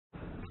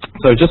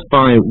So just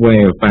by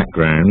way of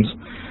background,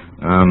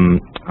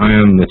 I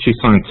am the Chief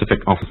Scientific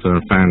Officer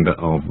and founder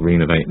of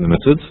Renovate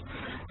Limited.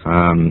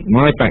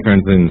 My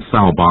background is in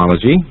cell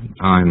biology.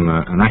 I'm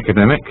an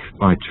academic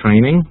by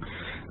training,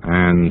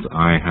 and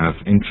I have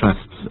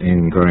interests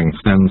in growing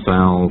stem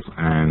cells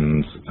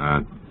and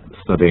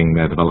studying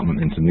their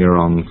development into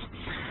neurons.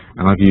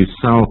 And I've used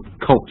cell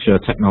culture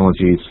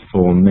technologies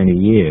for many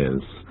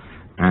years.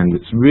 And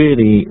it's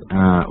really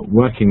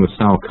working with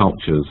cell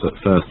cultures at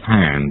first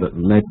hand that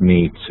led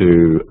me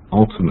to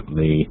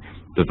ultimately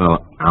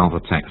develop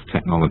Alvetex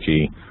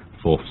technology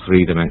for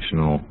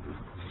three-dimensional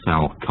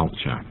cell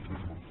culture.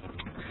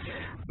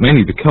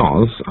 Mainly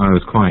because I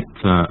was quite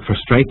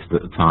frustrated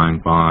at the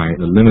time by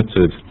the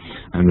limited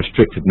and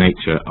restricted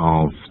nature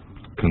of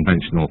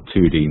conventional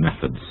 2D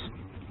methods.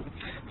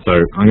 So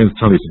I'm going to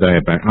tell you today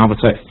about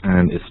Alvetex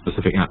and its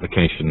specific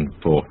application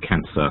for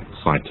cancer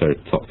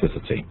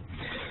cytotoxicity.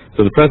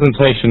 So the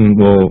presentation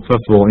will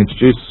first of all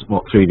introduce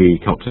what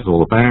 3D culture is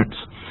all about.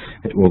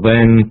 It will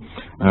then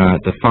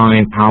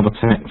define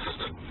Alvetex.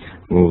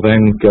 We'll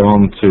then go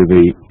on to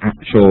the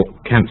actual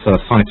cancer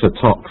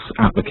cytotox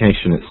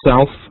application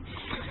itself.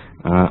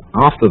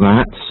 After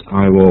that,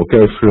 I will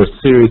go through a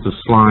series of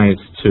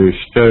slides to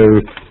show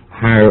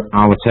how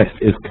Alvetex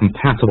is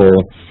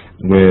compatible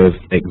with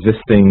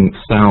existing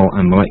cell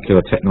and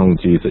molecular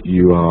technologies that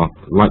you are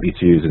likely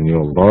to use in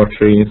your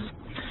laboratories.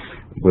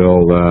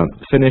 We'll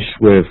finish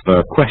with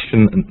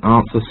question and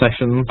answer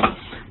sessions,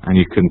 and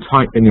you can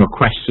type in your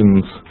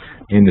questions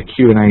in the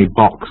Q&A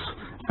box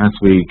as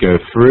we go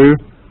through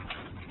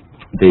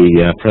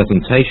the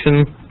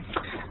presentation.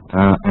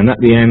 And at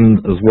the end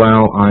as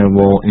well, I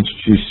will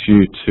introduce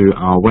you to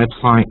our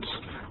website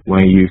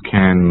where you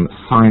can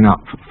sign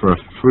up for a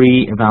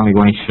free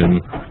evaluation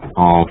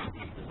of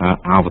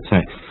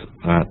Alvetex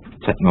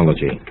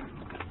technology.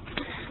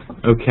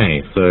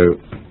 Okay, so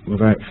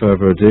without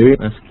further ado,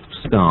 let's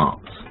start.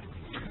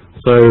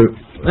 So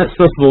let's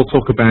first of all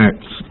talk about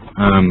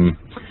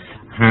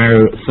how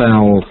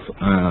cells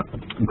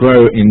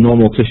grow in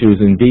normal tissues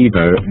in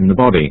vivo in the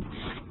body.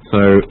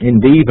 So in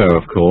vivo,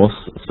 of course,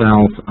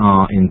 cells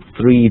are in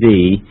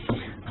 3D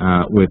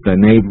with their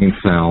neighboring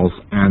cells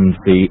and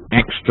the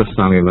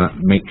extracellular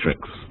matrix.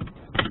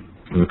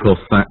 And of course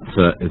that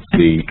is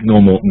the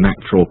normal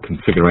natural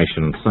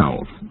configuration of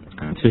cells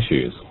and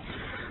tissues.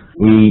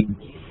 We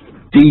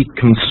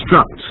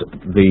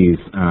deconstruct these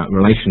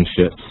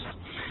relationships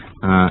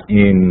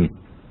in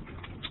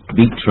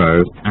vitro,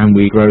 and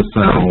we grow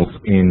cells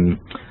in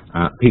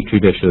petri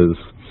dishes,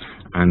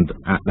 and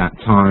at that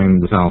time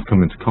the cells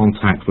come into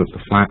contact with the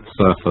flat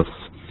surface.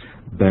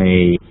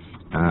 They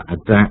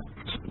adapt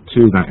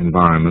to that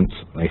environment,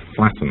 they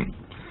flatten.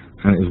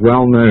 And it is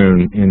well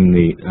known in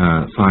the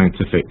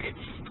scientific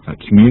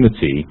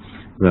community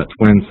that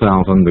when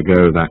cells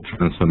undergo that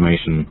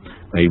transformation,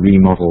 they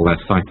remodel their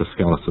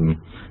cytoskeleton,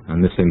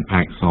 and this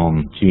impacts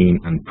on gene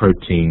and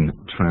protein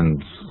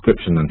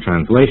transcription and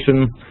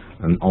translation,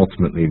 and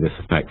ultimately this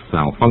affects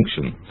cell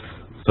function.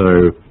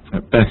 So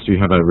at best you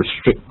have a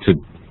restricted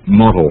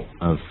model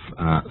of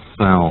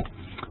cell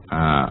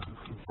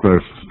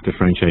growth,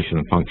 differentiation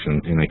and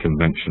function in a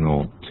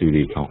conventional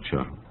 2D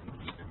culture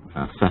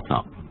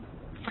setup.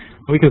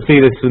 We can see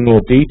this in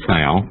more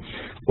detail,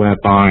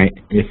 whereby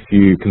if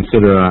you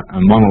consider a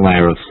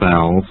monolayer of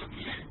cells,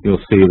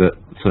 you'll see that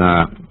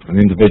an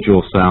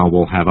individual cell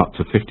will have up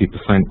to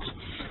 50%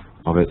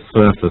 of its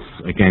surface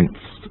against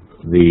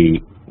the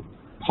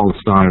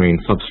polystyrene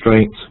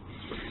substrate,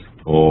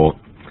 or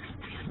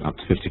up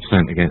to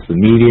 50% against the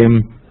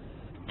medium.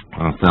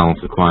 Our cells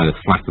acquire this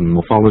flattened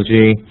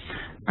morphology,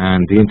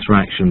 and the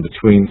interaction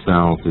between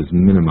cells is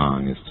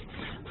minimized.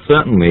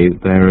 Certainly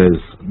there is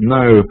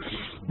no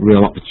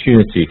real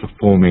opportunity for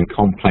forming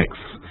complex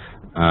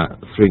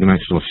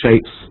three-dimensional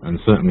shapes, and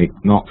certainly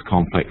not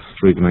complex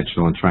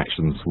three-dimensional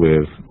interactions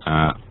with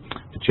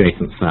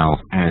adjacent cells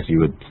as you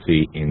would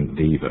see in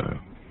vivo.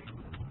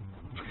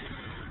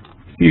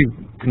 If you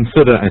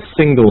consider a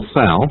single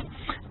cell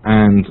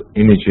and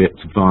image it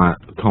via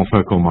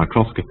confocal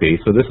microscopy,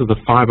 so this is a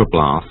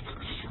fibroblast,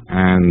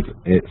 and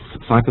its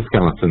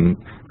cytoskeleton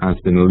has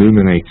been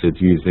illuminated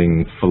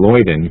using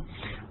phalloidin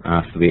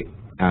for the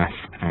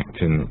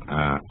F-actin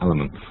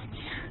elements.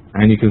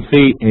 And you can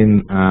see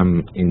in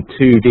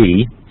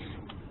 2D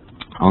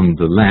on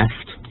the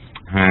left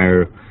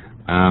how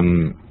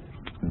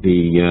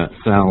the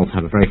cells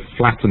have a very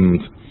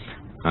flattened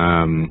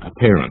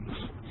appearance,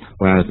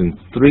 whereas in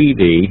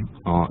 3D,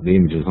 the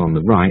images on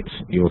the right,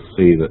 you'll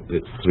see that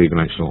it's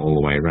three-dimensional all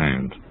the way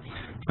around.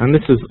 And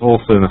this is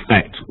also an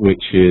effect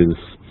which is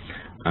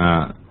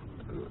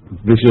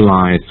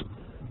visualized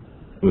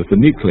with the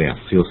nucleus.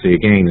 You'll see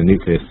again the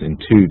nucleus in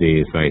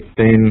 2D is very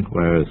thin,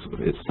 whereas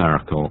it's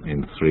spherical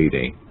in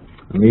 3D.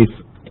 And these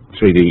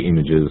 3D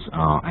images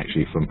are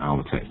actually from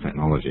Alvetex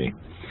technology.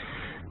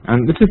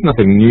 And this is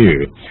nothing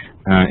new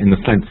in the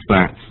sense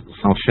that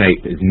cell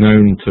shape is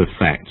known to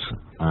affect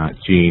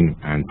gene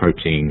and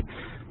protein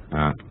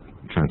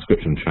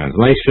transcription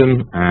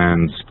translation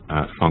and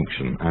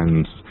function.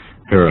 And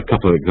here are a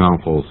couple of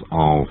examples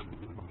of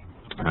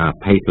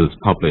papers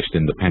published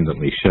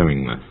independently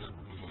showing this.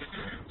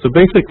 So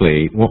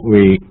basically, what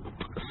we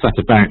set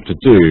about to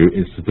do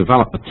is to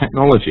develop a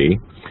technology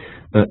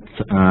that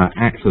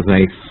acts as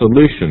a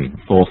solution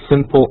for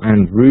simple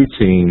and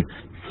routine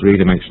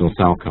three-dimensional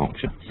cell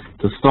culture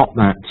to stop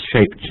that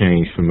shape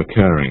change from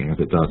occurring as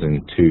it does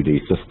in 2D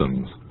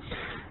systems.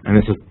 And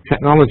it's a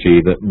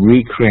technology that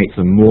recreates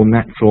a more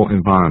natural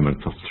environment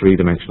for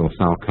three-dimensional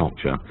cell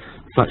culture,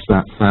 such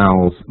that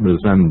cells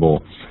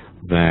resemble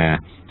their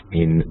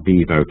in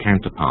vivo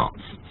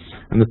counterparts.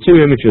 And the two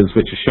images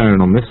which are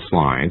shown on this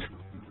slide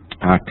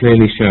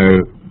clearly show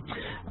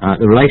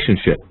the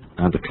relationship,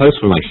 the close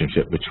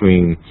relationship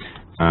between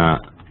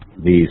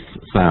these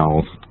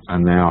cells,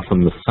 and they are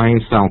from the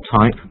same cell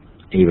type,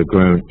 either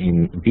grown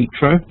in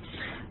vitro,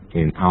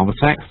 in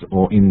Alvetex,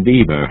 or in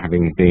vivo,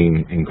 having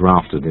been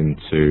engrafted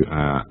into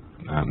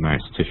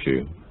mouse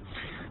tissue.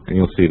 And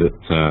you'll see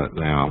that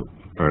they are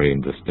very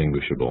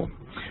indistinguishable.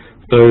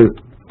 So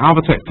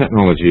Alvetex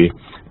technology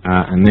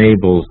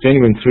enables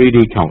genuine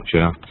 3D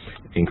culture,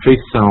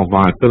 increased cell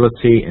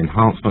viability,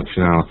 enhanced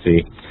functionality,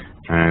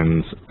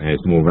 and is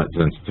more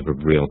representative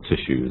of real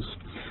tissues.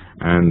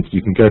 And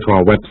you can go to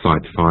our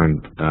website to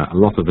find a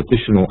lot of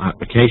additional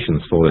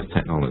applications for this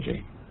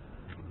technology.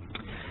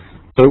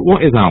 So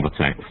what is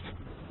Alvetex?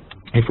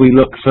 If we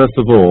look first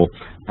of all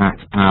at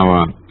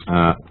our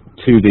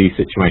 2D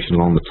situation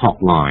along the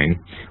top line,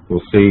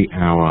 we'll see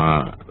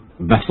our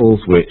vessels,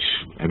 which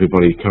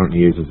everybody currently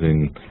uses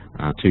in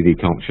 2D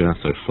culture,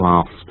 so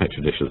flasks,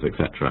 petri dishes,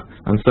 etc.,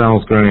 and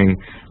cells growing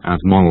as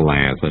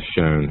monolayers as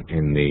shown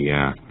in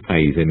the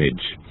phase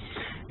image.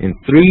 In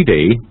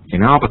 3D,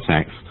 in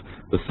Alvetex,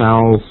 the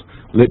cells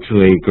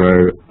literally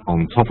grow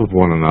on top of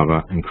one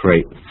another and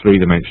create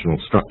three-dimensional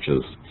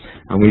structures.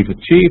 And we've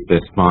achieved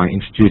this by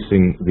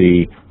introducing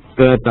the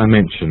third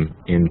dimension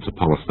into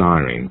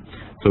polystyrene.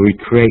 So we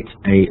create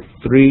a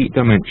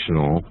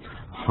three-dimensional,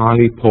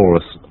 highly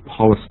porous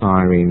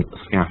polystyrene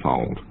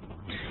scaffold.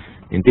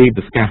 Indeed,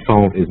 the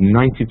scaffold is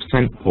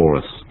 90%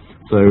 porous,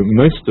 so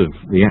most of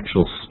the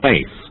actual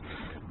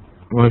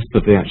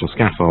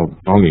scaffold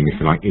volume, if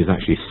you like, is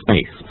actually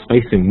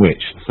space in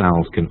which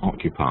cells can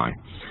occupy.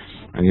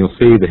 And you'll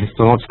see the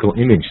histological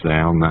image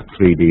there on that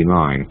 3D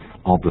line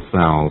of the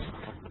cells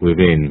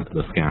within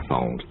the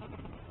scaffold.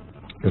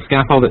 The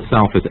scaffold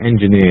itself is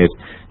engineered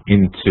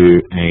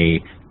into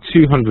a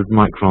 200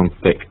 micron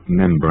thick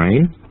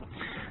membrane,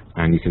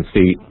 and you can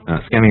see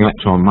scanning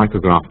electron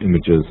micrograph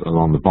images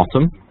along the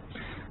bottom,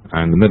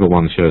 and the middle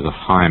one shows a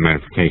higher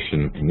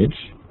magnification image.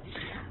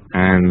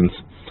 And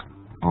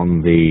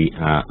on the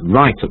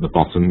right at the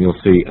bottom, you'll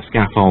see a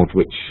scaffold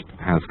which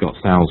has got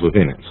cells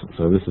within it.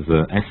 So this is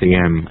a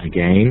SEM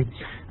again,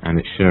 and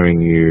it's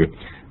showing you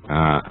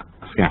a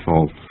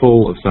scaffold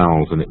full of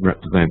cells, and it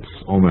represents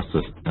almost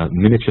a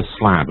miniature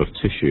slab of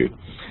tissue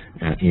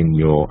in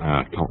your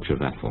culture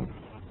vessel.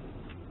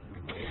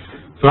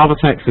 So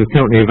Alvetex is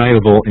currently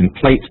available in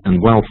plate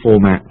and well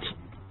format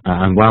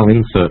and well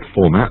insert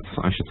formats,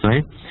 I should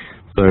say.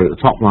 So the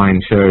top line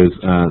shows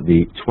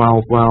the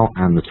 12 well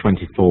and the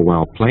 24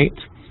 well plate,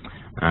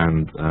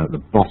 and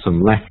the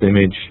bottom left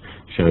image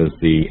shows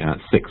the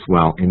 6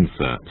 well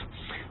insert.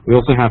 We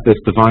also have this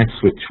device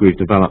which we've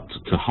developed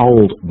to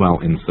hold well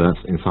inserts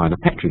inside a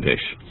petri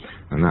dish,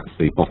 and that's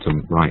the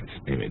bottom right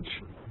image.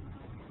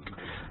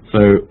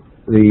 So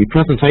the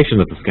presentation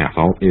of the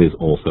scaffold is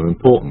also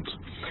important.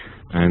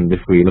 And if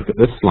we look at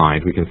this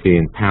slide, we can see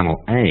in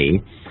panel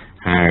A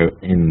how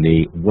in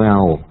the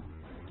well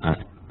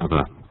of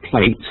a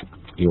plate,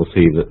 you'll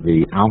see that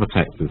the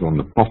Alvetex is on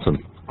the bottom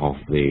of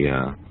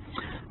the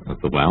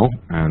well,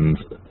 and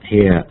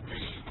here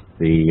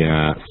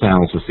the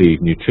cells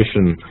receive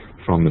nutrition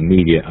from the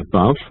media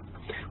above,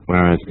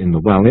 whereas in the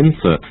well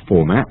insert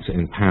format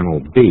in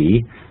panel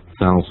B,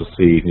 cells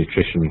receive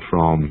nutrition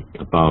from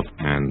above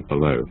and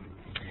below.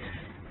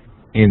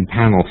 In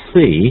panel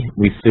C,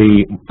 we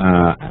see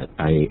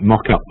a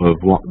mock-up of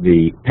what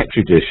the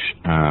petri dish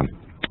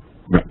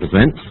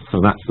represents. So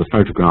that's the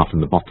photograph in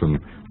the bottom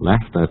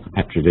left. There's the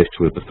petri dish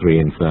with the 3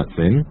 inserts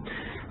in.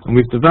 And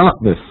we've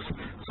developed this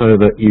so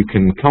that you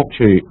can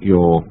culture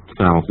your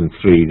cells in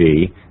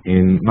 3D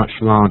in much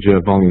larger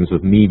volumes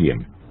of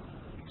medium.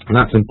 And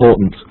that's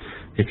important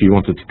if you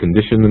wanted to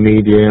condition the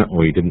media,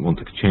 or you didn't want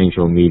to change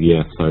your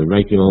media so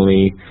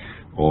regularly,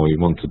 or you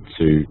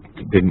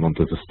didn't want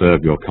to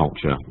disturb your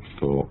culture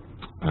for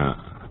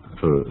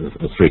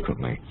as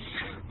frequently.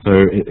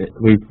 So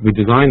we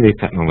designed these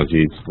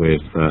technologies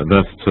with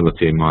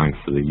versatility in mind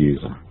for the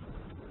user.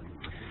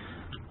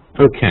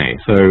 Okay,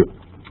 so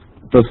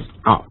does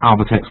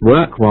Alvetex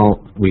work? Well,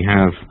 we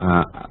have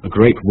a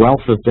great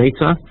wealth of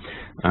data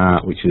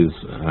which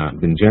has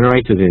been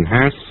generated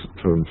in-house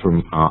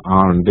from our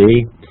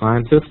R&D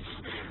scientists,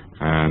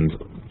 and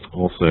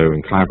also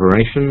in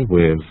collaboration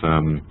with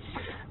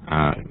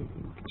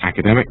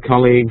academic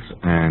colleagues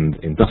and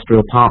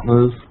industrial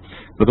partners,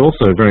 but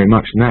also very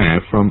much now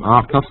from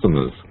our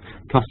customers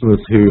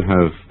who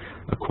have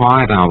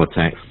acquired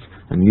Alvetex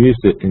and used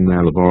it in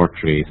their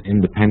laboratories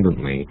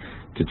independently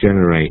to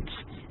generate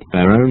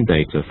their own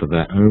data for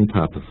their own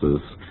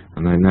purposes,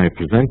 and they're now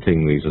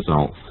presenting these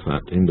results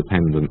at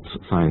independent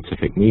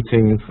scientific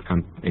meetings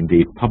and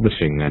indeed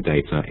publishing their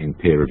data in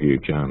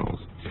peer-reviewed journals.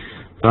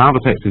 So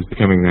Alvetex is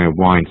becoming now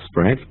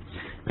widespread,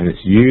 and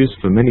it's used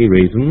for many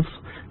reasons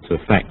to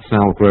affect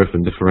cell growth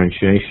and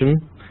differentiation,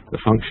 the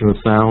function of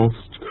cells,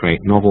 to create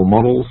novel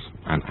models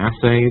and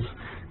assays,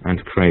 and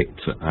to create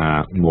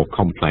more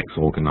complex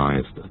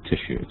organized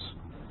tissues.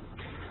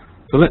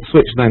 So let's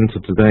switch then to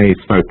today's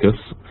focus,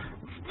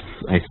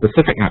 a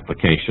specific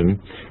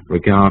application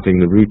regarding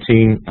the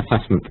routine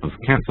assessment of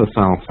cancer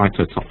cell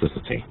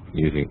cytotoxicity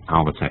using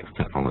Alvetex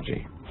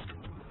technology.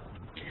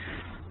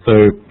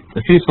 So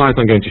the few slides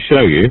I'm going to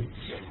show you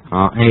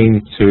are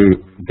aimed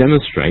to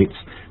demonstrate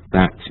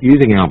that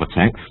using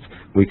Alvetex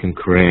we can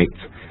create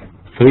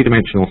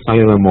three-dimensional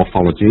cellular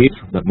morphologies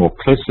that more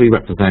closely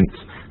represent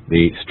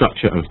the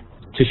structure of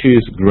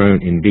tissues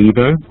grown in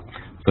vivo,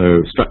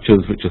 so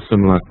structures which are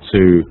similar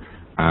to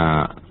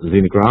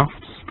xenografts,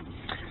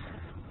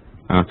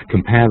 to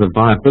compare the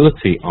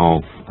viability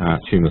of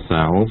tumor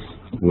cells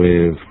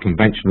with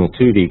conventional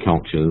 2D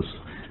cultures,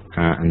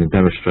 and to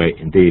demonstrate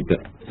indeed that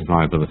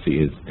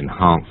viability is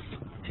enhanced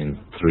in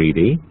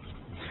 3D,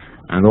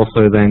 and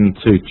also then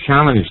to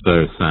challenge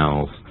those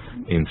cells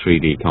in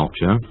 3D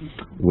culture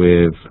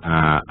with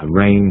a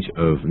range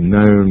of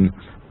known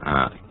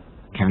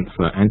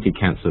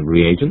anti-cancer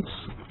reagents.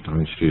 I'll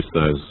introduce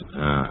those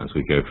as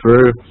we go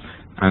through,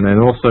 and then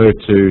also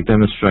to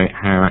demonstrate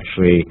how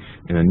actually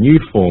in a new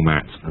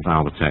format of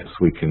Alvetex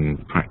we can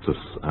practice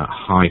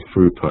high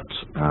throughput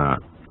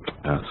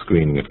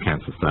screening of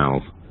cancer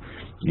cells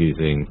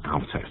using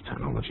Alvetex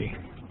technology.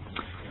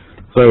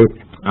 So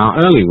our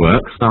early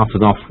work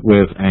started off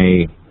with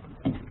a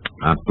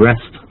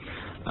breast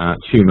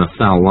tumor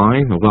cell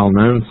line, a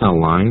well-known cell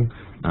line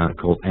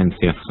called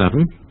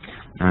NCF7,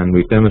 and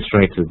we've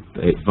demonstrated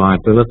its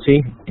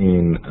viability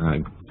in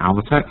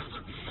Alvetex.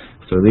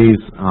 So these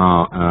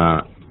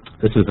are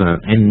this is an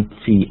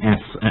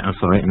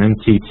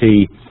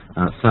NTT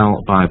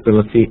cell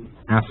viability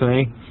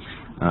assay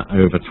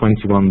over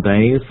 21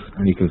 days,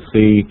 and you can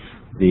see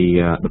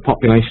the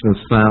population of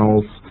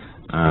cells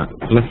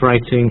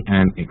proliferating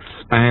and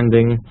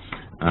expanding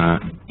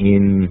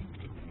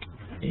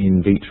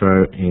in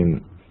vitro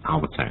in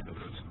Alvetex.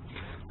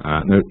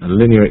 Note a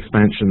linear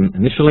expansion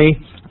initially,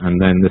 and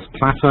then this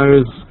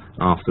plateaus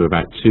after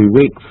about 2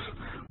 weeks,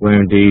 where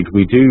indeed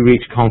we do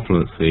reach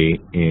confluency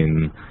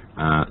in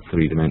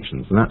 3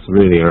 dimensions, and that's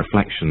really a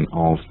reflection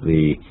of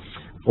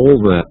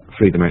all the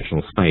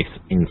 3-dimensional space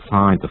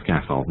inside the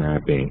scaffold now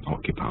being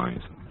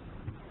occupied.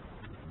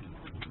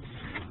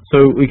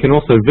 So we can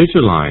also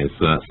visualize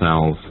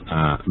cells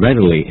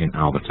readily in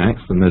Alvetex,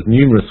 and there's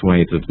numerous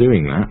ways of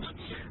doing that,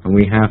 and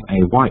we have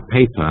a white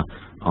paper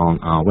on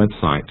our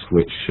website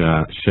which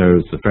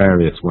shows the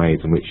various ways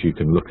in which you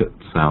can look at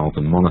cells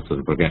and monitor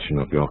the progression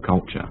of your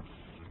culture.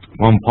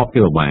 One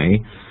popular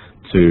way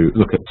to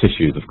look at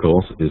tissues, of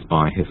course, is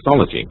by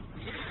histology,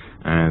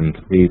 and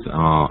these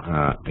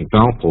are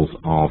examples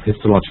of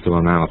histological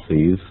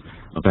analyses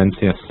of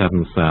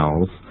NCF7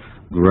 cells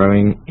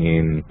growing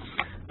in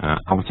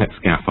Alvetex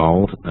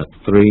scaffold at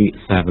 3,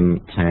 7,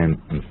 10,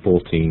 and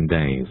 14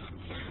 days.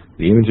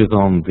 The images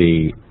on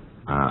the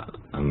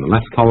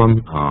left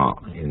column are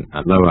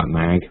at lower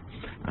mag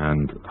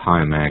and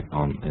higher mag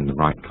in the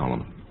right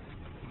column.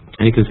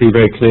 And you can see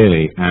very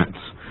clearly at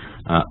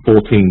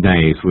 14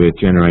 days we're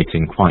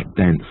generating quite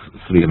dense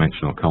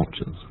 3-dimensional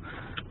cultures.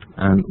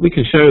 And we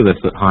can show this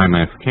at higher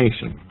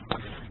magnification.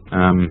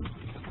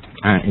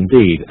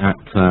 Indeed, at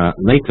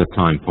later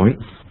time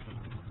points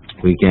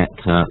we get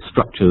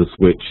structures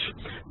which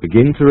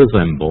begin to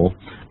resemble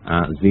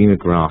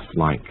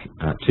xenograft-like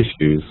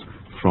tissues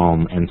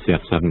from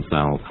NCF7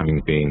 cells having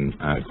been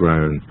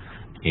grown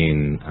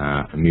in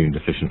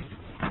immune-deficient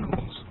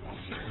animals.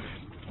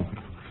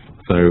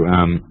 So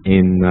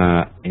in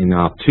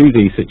our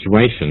 2D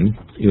situation,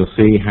 you'll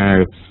see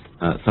how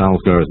cells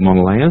grow as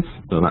monolayers.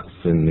 So that's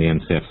in the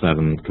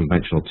NCF7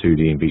 conventional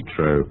 2D in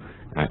vitro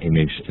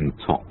image in the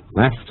top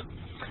left.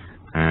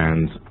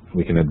 And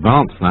we can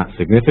advance that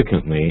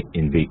significantly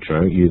in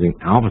vitro using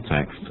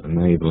Alvetex,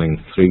 enabling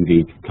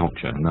 3D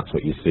culture, and that's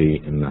what you see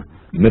in the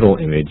middle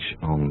image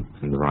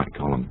in the right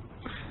column.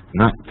 And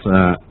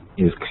that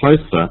is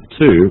closer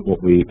to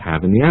what we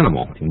have in the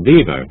animal, in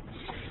vivo.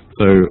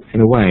 So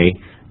in a way,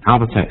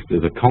 Alvetex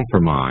is a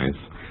compromise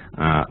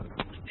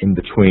in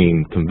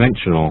between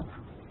conventional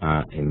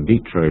in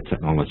vitro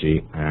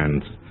technology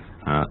and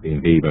the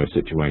in vivo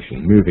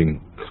situation, moving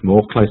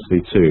more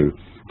closely to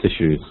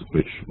tissues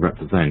which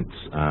represent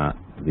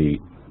the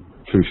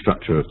true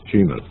structure of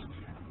tumors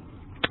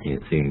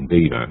in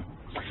vivo.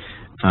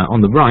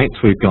 On the right,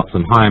 we've got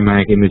some higher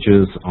mag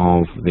images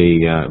of the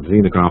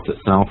xenograft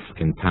itself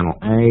in panel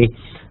A,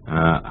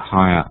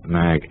 higher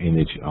mag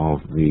image of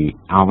the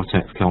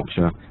Alvetex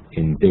culture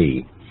in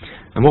B.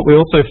 And what we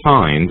also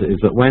find is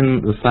that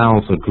when the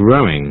cells are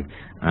growing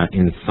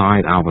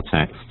inside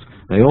Alvetex,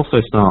 they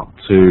also start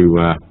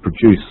to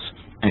produce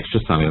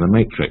extracellular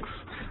matrix.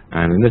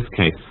 And in this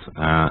case,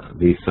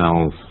 these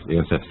cells, the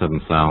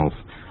NCF7 cells,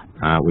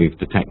 we've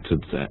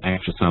detected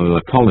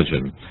extracellular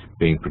collagen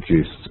being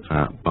produced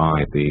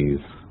by these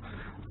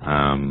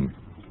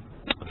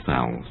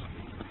cells.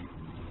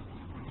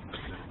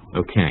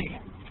 Okay,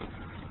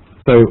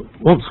 so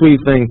once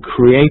we've then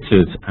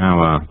created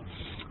our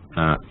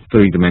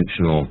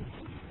three-dimensional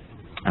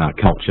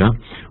culture,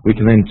 we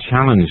can then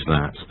challenge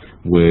that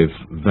with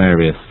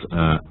various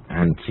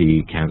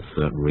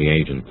anti-cancer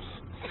reagents.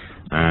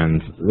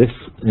 And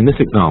in this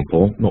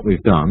example, what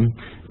we've done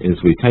is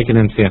we've taken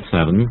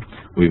MCF7,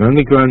 we've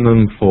only grown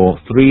them for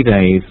 3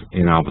 days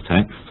in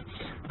Alvetex,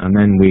 and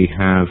then we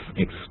have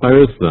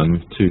exposed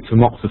them to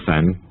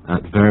tamoxifen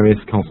at various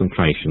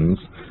concentrations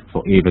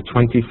for either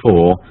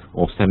 24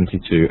 or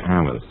 72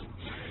 hours.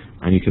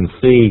 And you can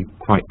see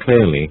quite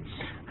clearly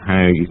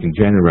how you can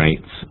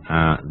generate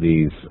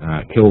these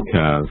kill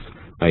curves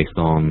based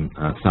on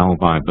cell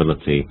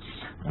viability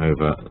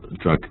over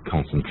drug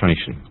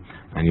concentration.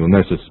 And you'll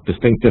notice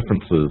distinct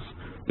differences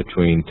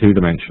between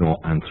two-dimensional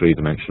and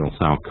three-dimensional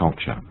cell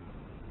culture.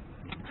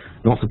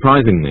 Not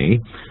surprisingly,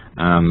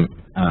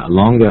 a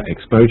longer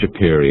exposure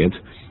period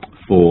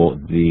for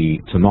the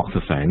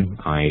tamoxifen,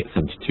 i.e.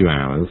 72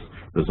 hours,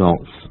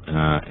 results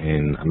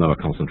in a lower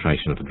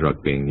concentration of the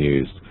drug being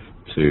used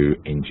to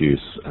induce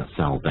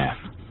cell death.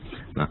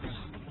 That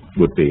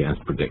would be as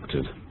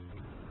predicted.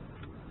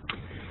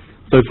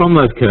 So from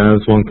those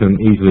curves, one can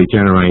easily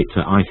generate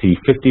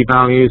IC50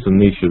 values,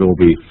 and these should all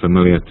be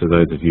familiar to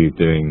those of you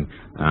doing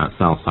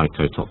cell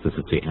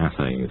cytotoxicity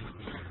assays.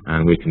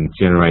 And we can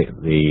generate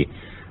the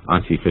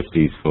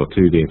IC50s for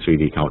 2D and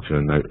 3D culture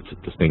and note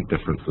distinct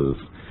differences.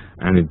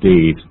 And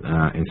indeed,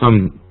 in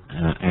some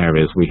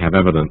areas, we have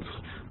evidence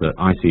that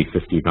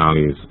IC50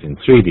 values in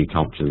 3D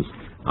cultures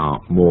are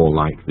more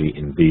like the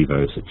in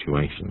vivo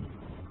situation.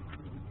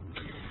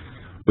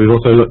 We've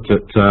also looked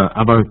at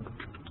other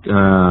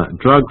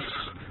drugs,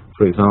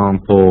 for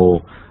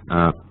example,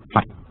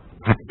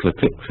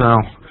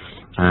 paclitaxel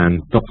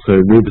and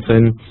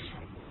doxorubicin,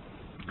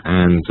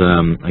 and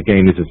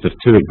again, this is just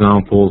two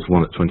examples,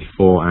 one at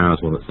 24 hours,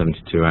 one at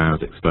 72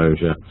 hours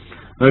exposure.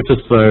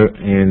 Notice though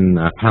in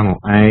panel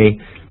A,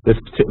 this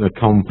particular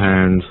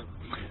compound,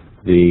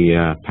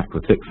 the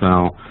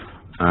paclitaxel,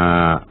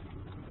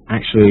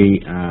 actually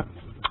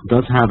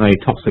does have a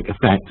toxic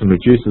effect and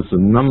reduces the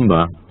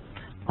number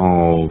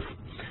of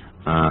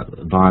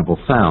viable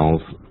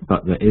cells,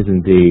 but there is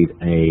indeed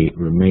a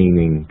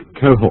remaining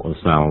cohort of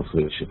cells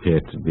which appear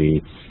to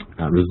be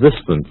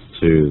resistant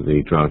to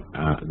the drug,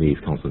 these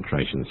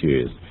concentrations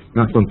used. And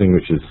that's something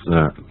which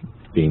has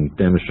been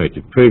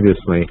demonstrated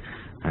previously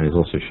and is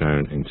also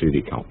shown in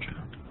 2D culture.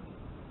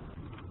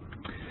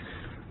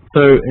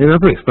 So in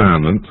other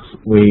experiments,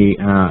 we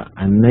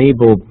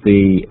enabled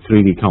the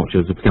 3D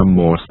cultures to become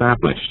more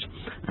established,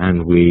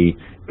 and we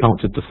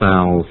cultured the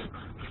cells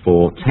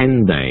for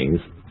 10 days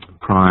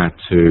prior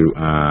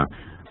to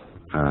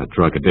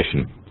drug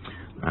addition.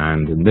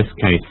 And in this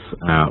case,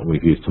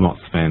 we've used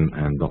tamoxifen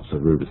and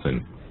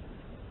doxorubicin.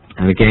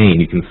 And again,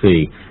 you can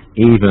see,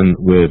 even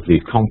with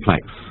these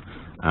complex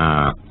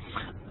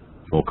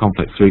or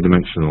complex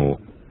three-dimensional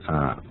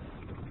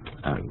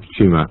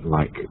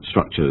tumor-like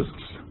structures,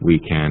 we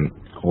can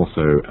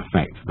also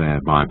affect their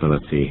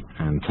viability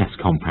and test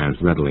compounds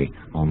readily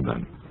on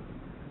them.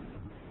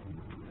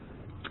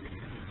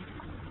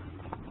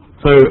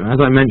 So, as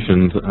I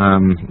mentioned,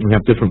 we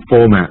have different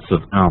formats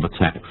of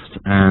Alvetex,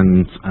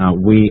 and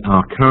we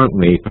are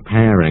currently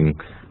preparing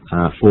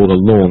for the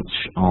launch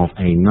of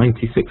a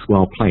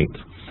 96-well plate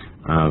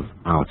of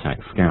Alvetex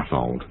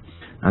scaffold.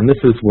 And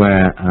this is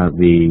where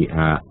the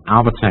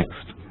Alvetex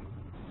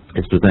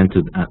is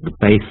presented at the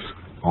base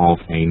of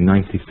a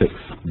 96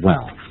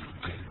 well.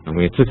 And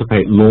we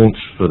anticipate launch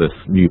for this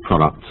new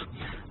product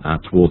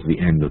towards the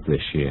end of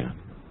this year.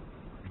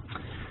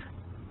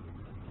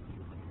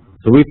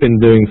 So we've been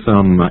doing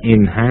some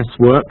in-house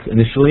work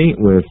initially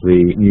with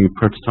the new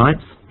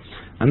prototypes,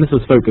 and this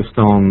is focused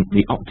on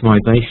the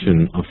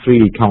optimization of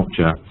 3D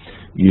culture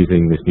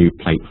using this new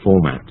plate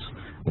format.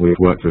 We've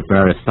worked with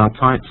various cell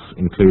types,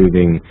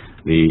 including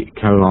the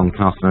colon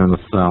carcinoma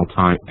cell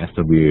type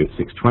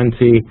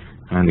SW620,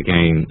 and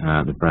again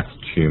the breast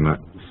tumor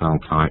cell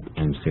type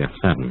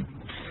MCF7.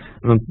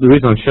 And the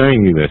reason I'm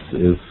showing you this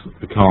is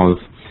because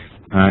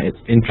it's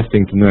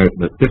interesting to note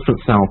that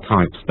different cell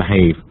types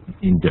behave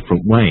in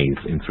different ways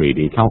in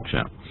 3D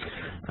culture.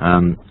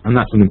 And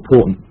that's an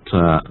important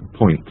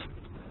point,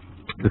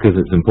 because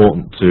it's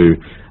important to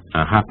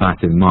have that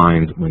in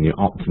mind when you're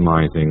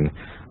optimizing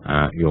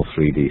your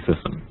 3D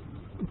system.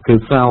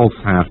 Because cells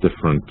have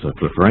different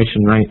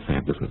proliferation rates, they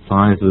have different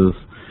sizes,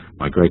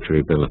 migratory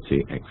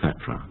ability,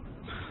 etc.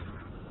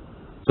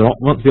 So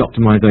once the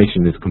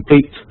optimization is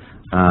complete,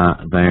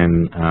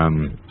 then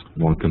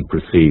one can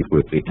proceed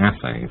with the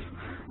assays.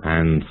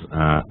 And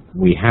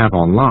we have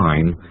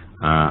online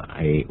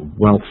a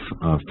wealth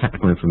of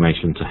technical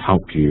information to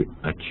help you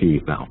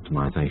achieve that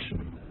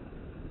optimization.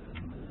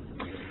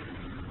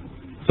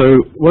 So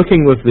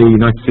working with the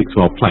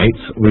 96-well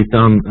plate, we've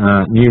done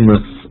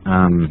numerous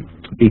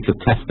beta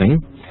testing,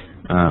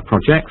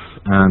 projects,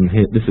 and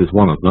this is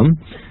one of them.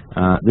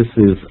 This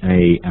is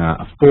a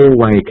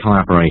four-way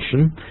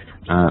collaboration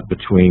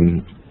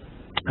between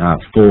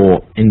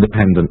four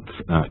independent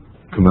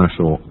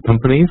commercial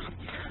companies.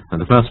 And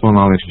the first one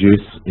I'll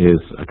introduce is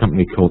a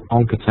company called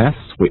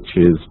Oncotest, which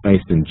is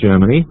based in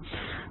Germany.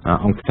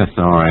 Oncotest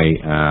are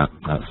a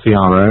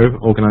CRO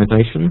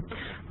organization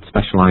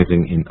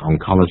specializing in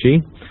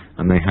oncology,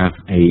 and they have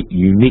a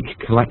unique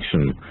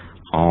collection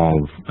of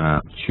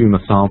tumor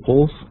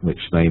samples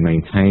which they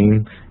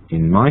maintain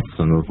in mice,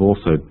 and have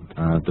also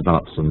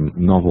developed some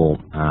novel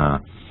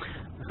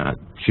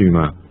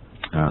tumor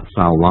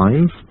cell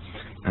lines.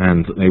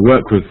 And they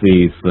work with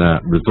these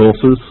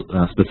resources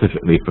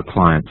specifically for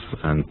clients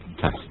and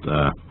test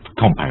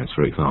compounds,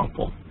 for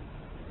example.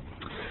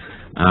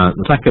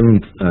 The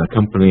second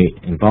company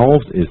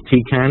involved is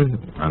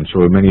TCAN. I'm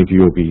sure many of you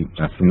will be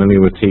familiar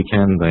with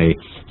TCAN. They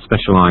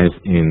specialize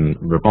in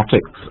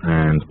robotics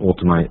and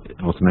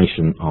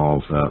automation of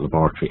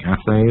laboratory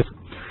assays.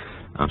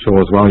 I'm sure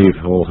as well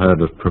you've all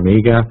heard of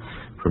Promega.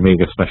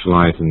 Promega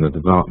specialize in the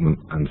development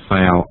and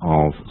sale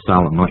of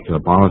cell and molecular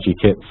biology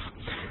kits.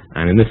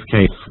 And in this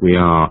case, we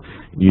are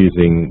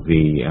using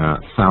the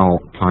Cell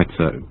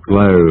Titer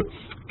Glow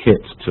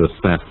kit to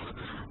assess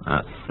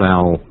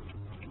cell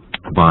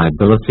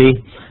viability,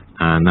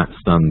 and that's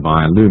done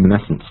by a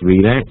luminescence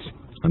readout,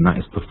 and that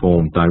is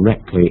performed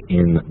directly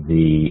in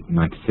the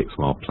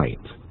 96-well plate.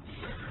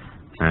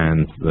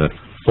 And the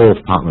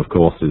fourth partner, of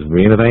course, is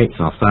Reinnovate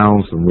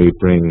ourselves, and we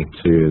bring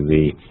to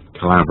the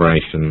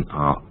collaboration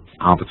our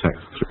Alvetex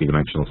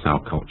three-dimensional cell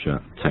culture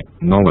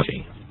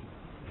technology.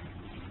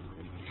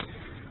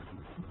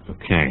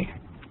 Okay,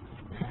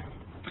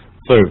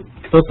 so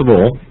first of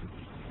all,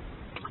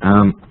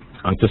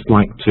 I'd just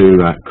like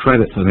to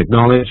credit and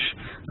acknowledge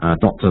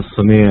Dr.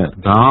 Samir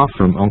Dar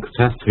from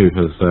Oncotest, who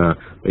has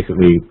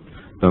basically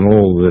done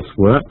all this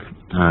work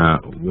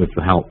with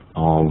the help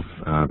of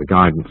the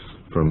guidance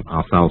from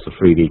ourselves for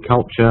 3D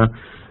culture,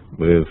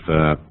 with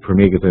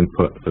Promega's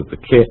input for the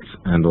kit,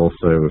 and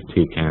also with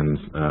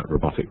TCAN's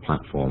robotic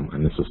platform.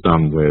 And this was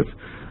done with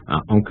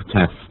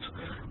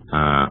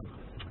Oncotest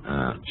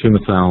tumor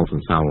cells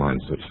and cell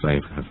lines which they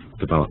have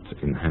developed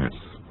in-house.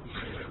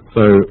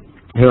 So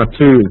here are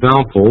two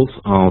examples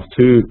of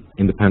two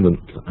independent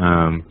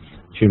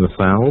tumor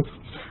cells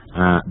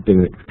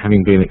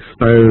having been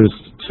exposed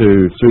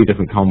to three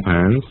different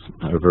compounds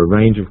over a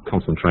range of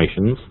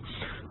concentrations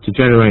to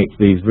generate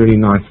these really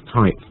nice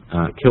tight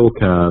kill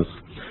curves,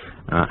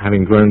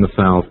 having grown the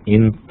cells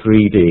in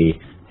 3D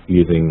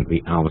using the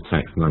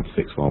Alvetex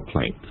 96-well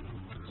plate.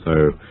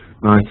 So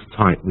nice,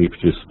 tight,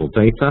 reproducible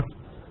data.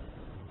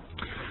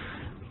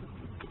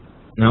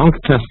 Now,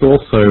 Oncotest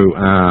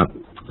also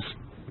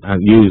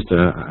used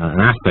an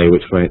assay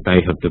which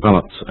they have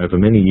developed over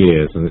many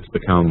years, and it's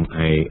become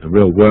a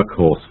real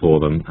workhorse for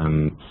them,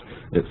 and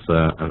it's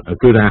a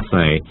good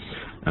assay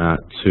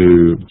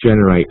to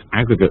generate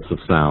aggregates of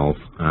cells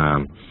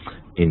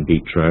in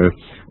vitro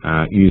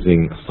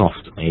using a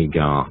soft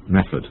agar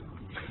method.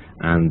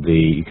 And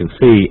you can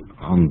see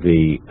on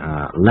the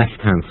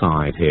left-hand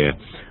side here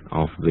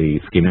of the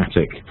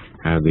schematic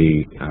how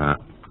the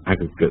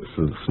aggregates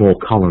of small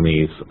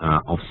colonies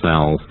of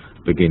cells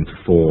begin to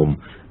form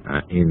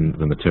in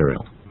the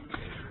material.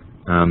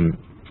 Now,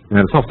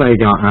 the soft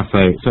agar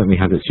assay certainly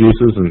has its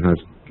uses and has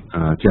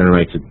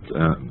generated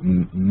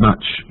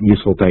much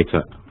useful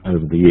data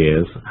over the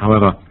years.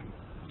 However,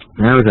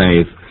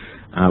 nowadays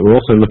we're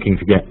also looking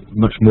to get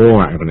much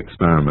more out of an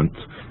experiment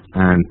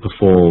and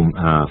perform,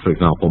 for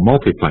example,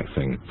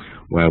 multiplexing,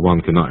 where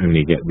one can not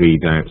only get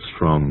readouts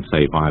from,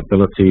 say,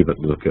 viability, but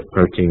look at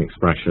protein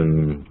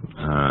expression,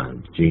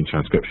 gene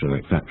transcription,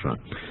 etc.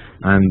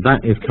 And that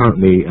is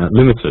currently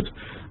limited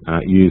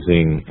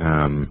using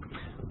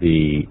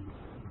the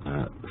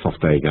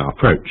soft agar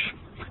approach,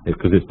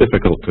 because it's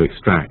difficult to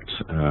extract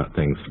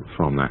things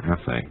from that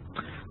assay.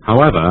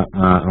 However,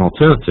 an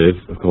alternative,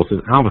 of course, is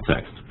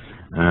Alvetex.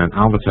 And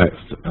Alvetex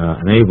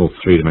enables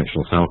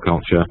three-dimensional cell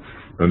culture.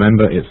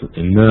 Remember, it's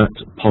inert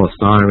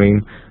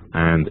polystyrene,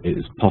 and it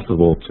is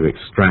possible to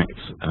extract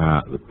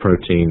the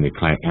protein,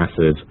 nucleic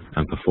acid,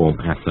 and perform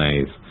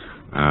assays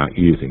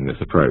using this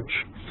approach.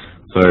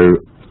 So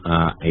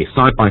a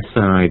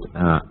side-by-side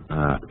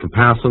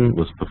comparison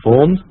was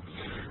performed,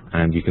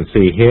 and you can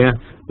see here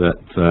that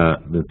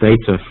the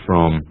data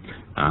from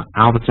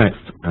Alvetex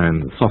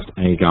and the soft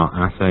agar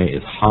assay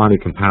is highly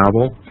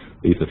comparable.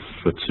 These are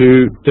for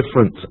two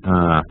different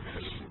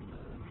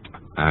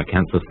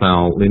cancer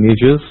cell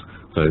lineages,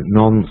 so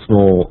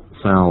non-small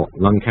cell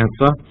lung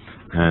cancer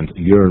and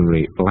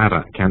urinary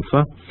bladder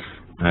cancer,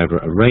 over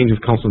a range of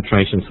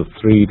concentrations of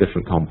three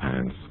different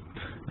compounds.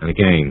 And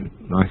again,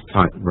 nice,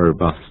 tight,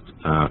 robust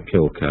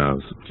kill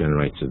curves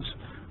generated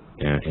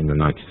in the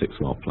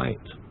 96-well plate.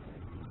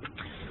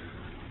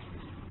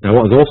 Now,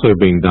 what has also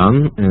been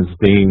done is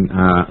been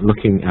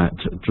looking at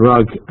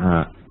drug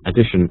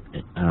addition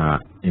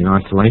in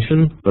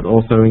isolation, but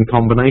also in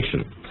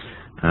combination.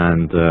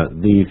 And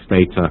these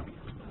data,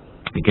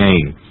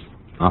 again,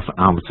 are for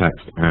Alvetex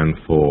and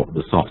for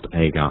the soft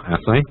agar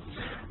assay.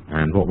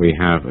 And what we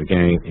have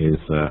again is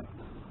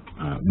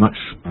much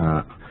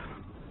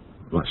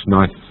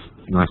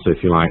nicer,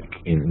 if you like,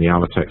 in the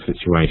Alvetex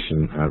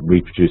situation,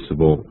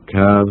 reproducible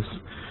curves,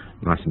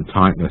 nice and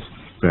tightness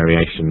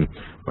variation,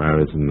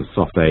 whereas in the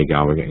soft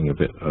agar we're getting a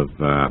bit of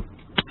a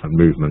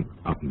movement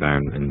up and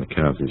down in the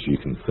curves, as you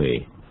can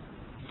see.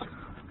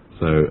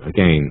 So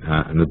again,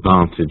 an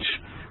advantage,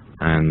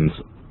 and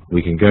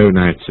we can go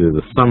now to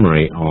the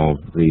summary of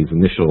these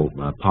initial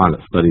pilot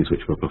studies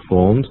which were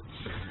performed,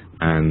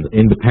 and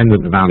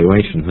independent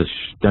evaluation has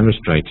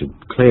demonstrated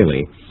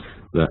clearly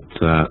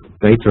that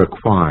data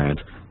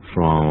acquired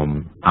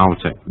from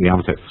the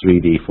Alvetex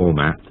 3D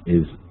format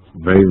is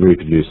very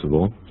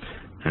reproducible,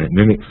 and it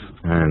mimics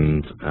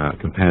and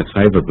compares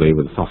favorably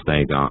with the soft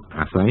agar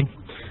assay.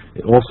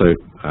 It also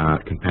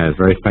compares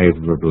very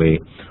favorably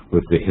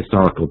with the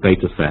historical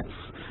data sets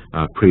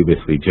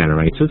previously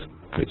generated,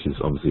 which is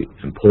obviously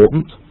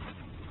important.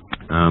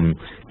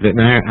 It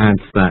now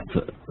adds that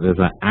there's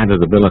an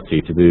added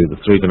ability to do the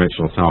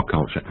three-dimensional cell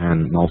culture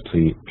and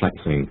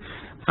multiplexing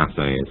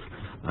assays,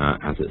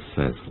 as it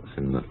says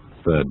in the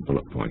third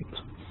bullet point.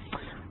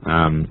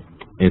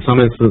 In some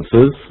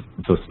instances,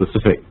 for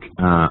specific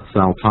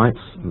cell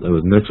types, there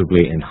was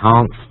notably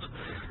enhanced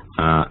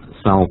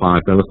cell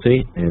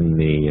viability in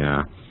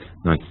the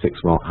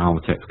 96-well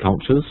Alvetex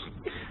cultures,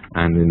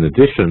 and in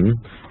addition,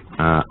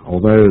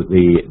 although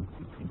the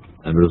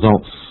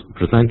results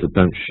presented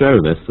don't show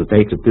this, the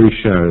data do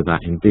show that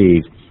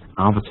indeed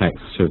Alvetex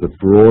shows a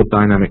broad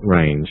dynamic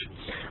range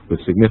with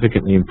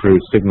significantly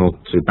improved signal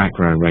to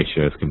background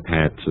ratios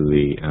compared to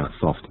the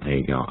soft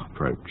agar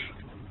approach.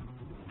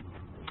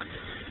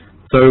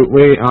 So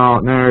we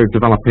are now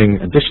developing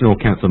additional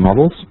cancer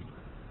models,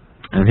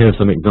 and here are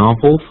some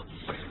examples.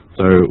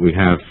 So we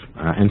have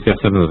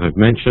NCF7, as I've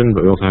mentioned,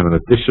 but we also have an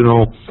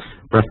additional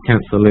breast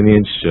cancer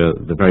lineage,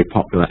 the very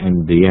popular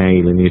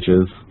NDA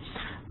lineages.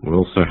 We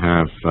also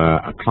have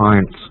a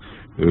client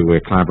who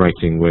we're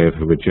collaborating with,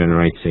 who we're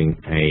generating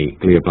a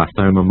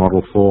glioblastoma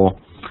model for,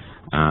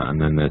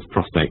 and then there's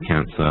prostate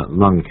cancer,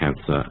 lung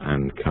cancer,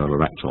 and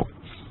colorectal.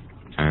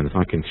 And if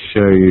I can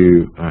show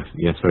you,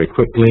 yes, very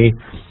quickly,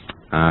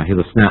 here's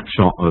a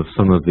snapshot of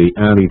some of the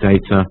early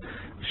data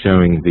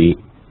showing the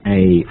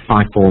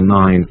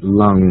A549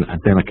 lung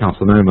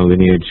adenocarcinoma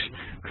lineage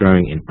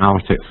growing in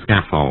Alvetex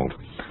scaffold.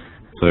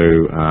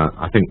 So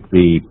I think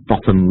the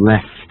bottom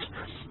left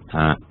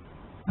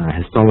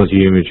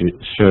histology image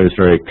shows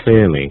very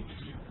clearly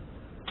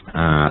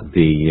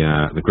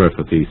the growth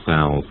of these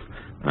cells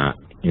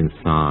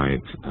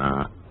inside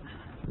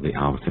the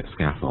Alvetex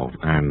scaffold,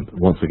 and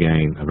once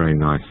again a very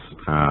nice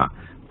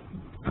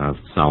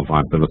cell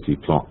viability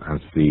plot as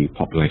the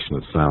population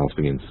of cells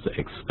begins to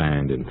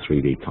expand in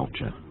 3D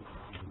culture.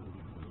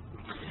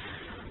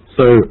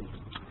 So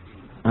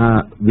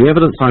the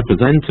evidence I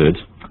presented,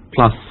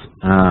 plus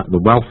the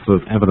wealth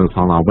of evidence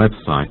on our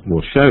website,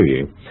 will show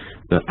you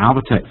that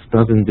Alvetex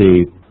does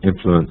indeed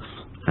influence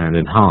and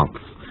enhance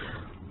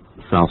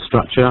cell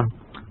structure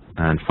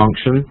and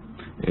function.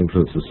 It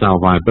influences cell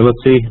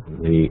viability,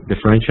 the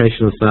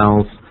differentiation of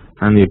cells,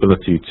 and the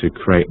ability to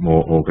create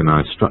more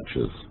organized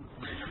structures.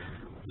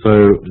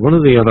 So one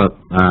of the other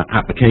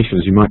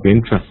applications you might be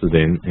interested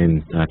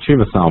in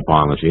tumor cell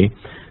biology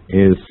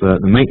is the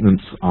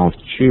maintenance of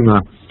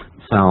tumor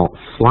cell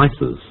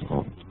slices,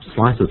 or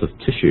slices of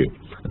tissue,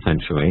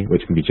 essentially,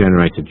 which can be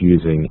generated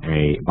using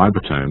a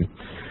vibrotome.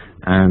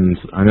 And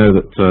I know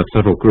that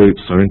several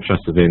groups are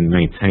interested in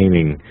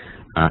maintaining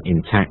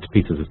intact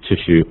pieces of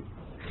tissue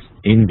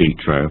in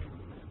vitro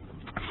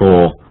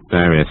for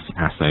various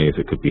assays.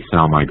 It could be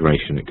cell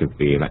migration, it could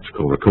be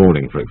electrical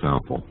recording, for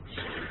example,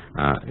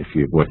 if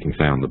you're working,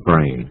 say, on the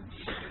brain.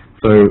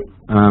 So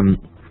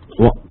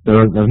there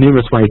are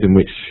numerous ways in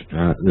which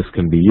this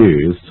can be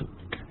used.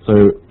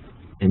 So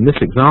in this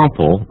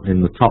example,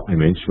 in the top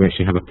image, we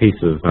actually have a piece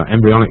of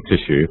embryonic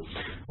tissue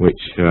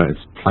which is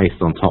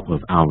placed on top of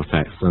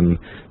Alvetex, and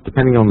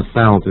depending on the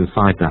cells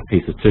inside that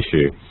piece of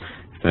tissue,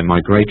 if they're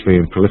migratory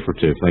and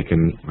proliferative, they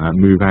can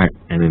move out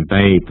and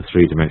invade the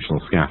three-dimensional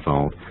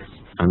scaffold,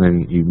 and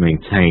then you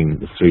maintain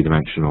the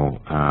three-dimensional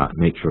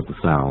nature of the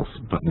cells,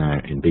 but now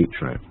in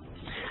vitro.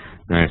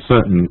 Now,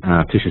 certain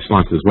tissue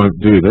slices won't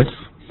do this,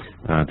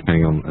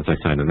 depending on, as I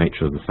say, the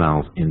nature of the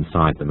cells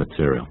inside the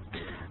material.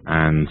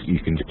 And you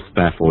can just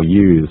therefore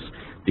use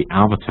the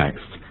Alvetex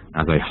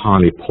as a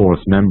highly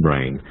porous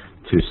membrane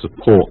to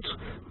support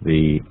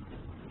the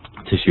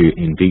tissue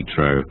in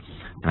vitro.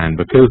 And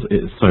because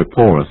it's so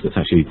porous, it's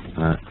actually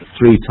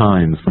 3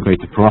 times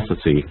greater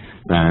porosity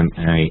than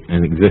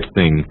an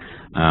existing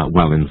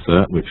well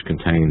insert, which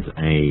contains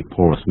a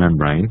porous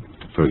membrane,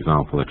 for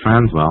example, a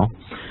transwell,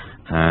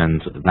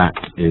 and that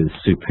is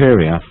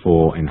superior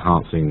for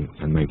enhancing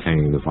and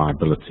maintaining the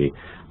viability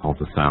of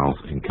the cells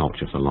in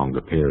culture for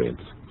longer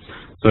periods.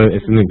 So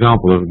it's an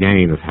example, of,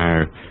 again, of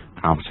how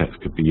Alvetex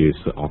could be used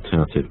for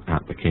alternative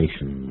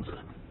applications.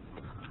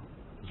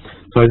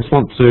 So I just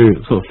want to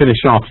sort of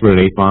finish off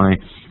really by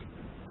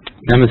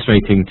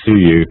demonstrating to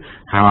you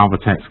how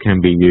Alvetex can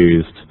be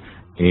used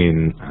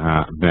in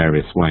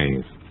various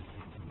ways.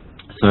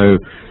 So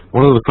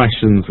one of the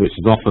questions which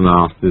is often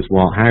asked is,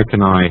 well, how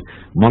can I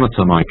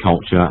monitor my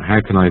culture? How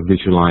can I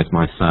visualize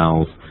my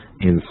cells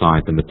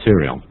inside the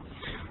material?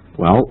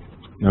 Well,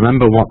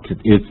 remember what it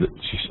is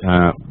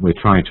that we're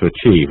trying to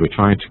achieve. We're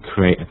trying to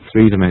create a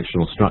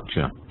three-dimensional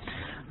structure.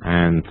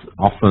 And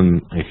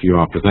often, if you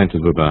are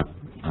presented with a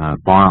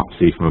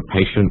biopsy from a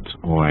patient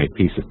or a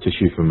piece of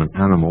tissue from an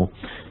animal,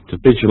 to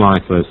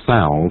visualize those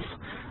cells,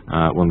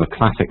 one of the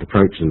classic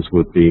approaches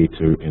would be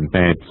to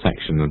embed,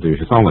 section, and do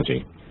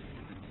histology.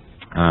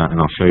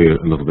 And I'll show you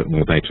a little bit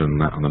more data on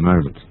that in a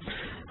moment.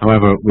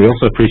 However, we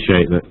also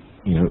appreciate that,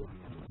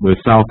 with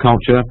cell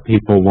culture,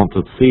 people want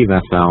to see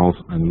their cells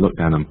and look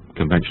down a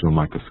conventional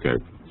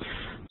microscope.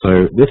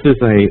 So this is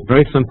a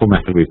very simple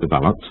method we've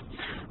developed,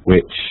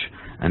 which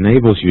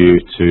enables you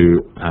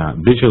to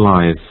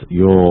visualize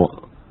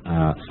your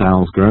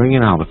cells growing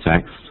in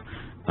Alvetex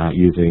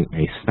using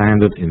a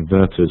standard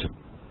inverted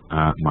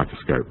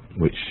microscope,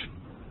 which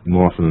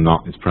more often than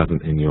not is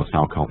present in your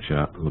cell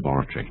culture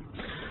laboratory.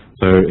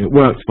 So it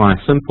works by a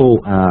simple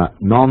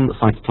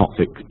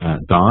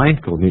non-cytotoxic dye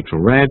called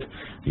neutral red.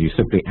 You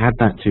simply add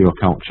that to your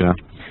culture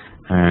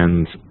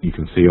and you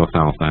can see your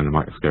cells down the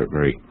microscope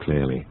very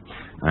clearly.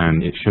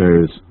 And it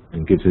shows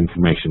and gives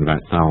information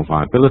about cell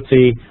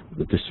viability,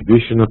 the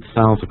distribution of the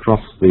cells across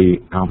the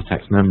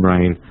Alvetex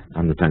membrane,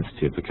 and the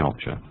density of the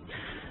culture.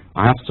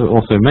 I have to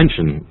also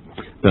mention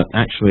that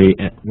actually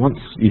once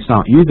you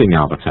start using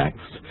Alvetex,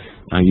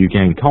 you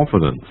gain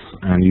confidence,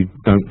 and you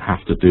don't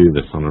have to do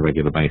this on a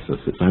regular basis.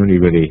 It's only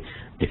really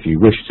if you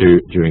wish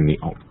to during the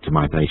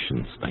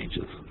optimization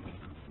stages.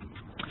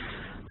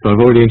 So I've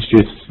already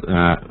introduced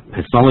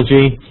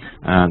histology.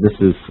 This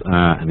is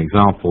an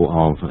example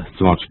of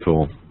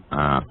histological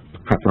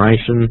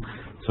preparation.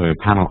 So in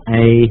panel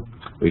A,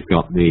 we've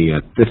got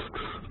the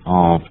discs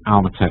of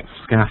Alvetex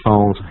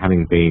scaffold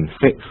having been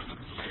fixed,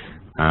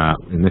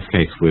 in this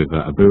case with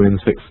abuin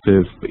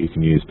fixatives, but you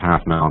can use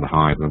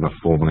paraformaldehyde and other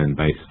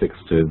formalin-based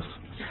fixatives.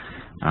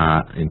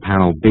 In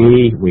panel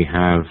B, we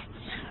have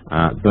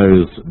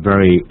those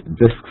very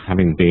discs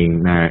having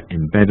been now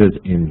embedded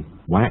in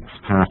wax,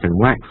 paraffin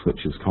wax,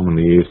 which is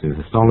commonly used in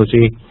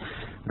histology.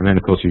 And then,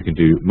 of course, you can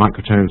do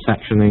microtome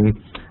sectioning,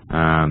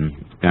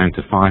 down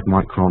to 5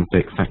 micron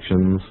thick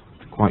sections,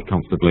 quite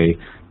comfortably.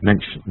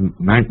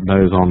 Mount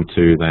those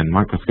onto then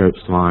microscope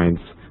slides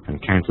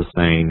and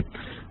counterstain.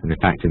 And in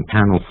fact, in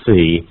panel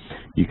C,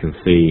 you can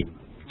see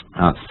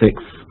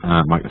 6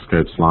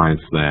 microscope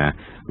slides there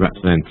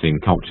representing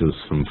cultures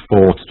from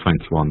 4 to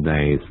 21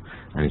 days.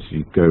 And as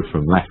you go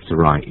from left to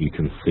right, you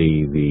can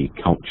see the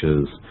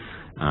cultures,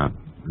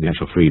 the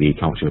actual 3D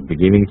culture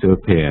beginning to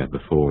appear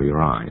before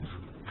your eyes.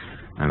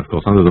 And of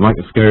course, under the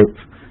microscope,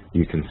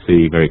 you can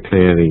see very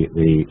clearly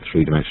the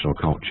three-dimensional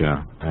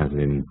culture as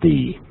in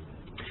D.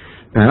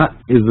 Now that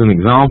is an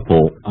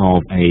example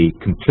of a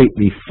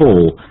completely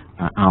full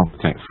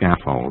Alvetex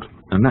scaffold,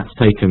 and that's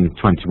taken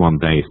 21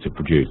 days to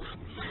produce.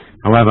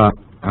 However,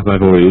 as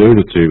I've already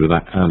alluded to with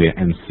that earlier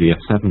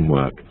NCF7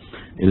 work,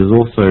 it is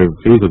also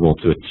feasible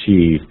to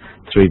achieve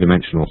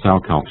three-dimensional cell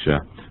culture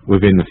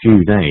within a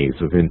few days,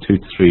 within 2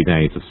 to 3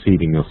 days of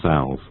seeding your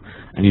cells.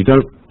 And you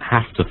don't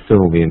have to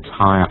fill the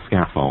entire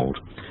scaffold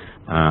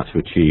to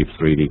achieve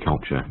 3D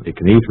culture. It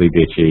can easily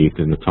be achieved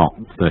in the top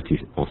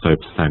 30 or so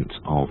 %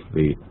 of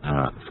the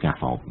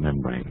scaffold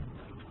membrane.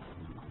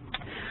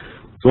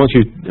 So once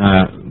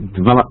you've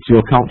developed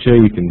your culture,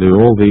 you can do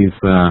all these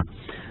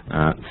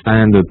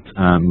standard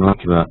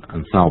molecular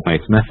and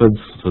cell-based methods.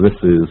 So this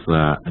is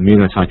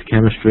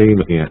immunocytochemistry,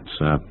 looking at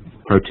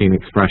protein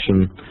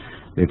expression.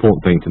 The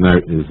important thing to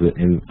note is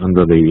that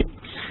under the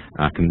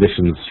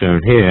conditions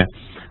shown here,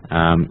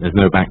 there's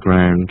no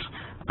background.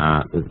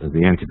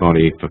 The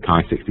antibody for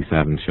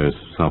Ki-67 shows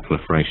cell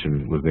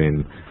proliferation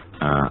within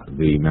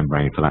the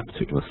membrane for that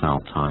particular cell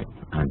type,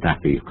 and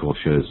DAPI, of course,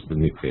 shows the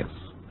nucleus.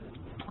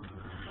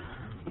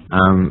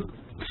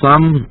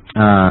 Some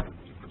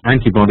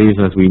antibodies,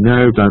 as we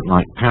know, don't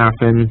like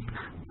paraffin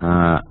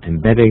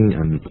embedding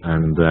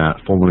and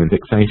formalin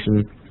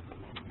fixation.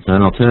 So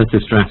an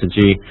alternative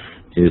strategy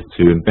is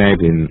to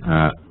embed in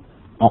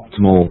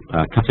optimal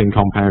cutting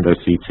compound,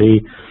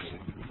 OCT,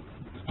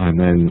 and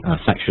then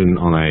section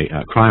on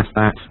a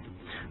cryostat.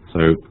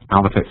 So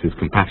Alvetex is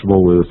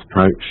compatible with this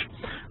approach,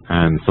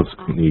 and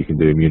subsequently you can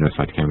do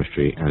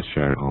immunocytochemistry as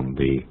shown on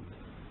the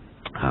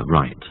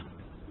right.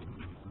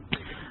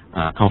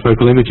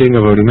 Confocal imaging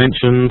I've already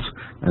mentioned.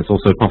 It's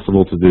also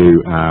possible to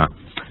do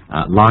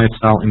live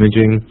cell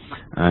imaging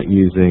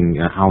using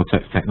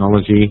Alvetex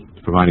technology,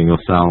 providing your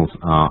cells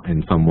are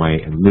in some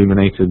way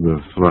illuminated with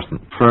a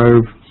fluorescent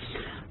probe.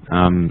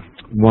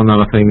 One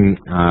other thing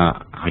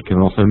I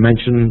can also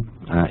mention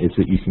is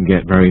that you can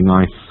get very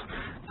nice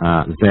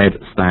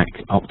Z-stack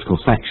optical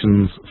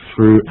sections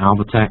through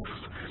Alvetex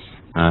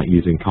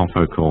using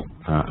confocal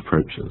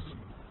approaches.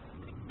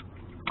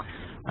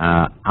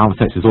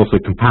 Alvetex is also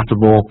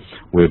compatible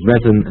with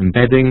resin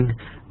embedding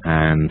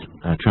and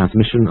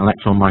transmission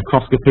electron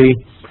microscopy,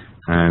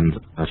 and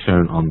as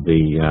shown on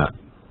the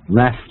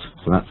left,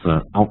 so that's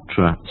an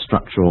ultra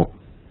structural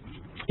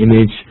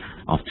image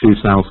of two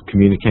cells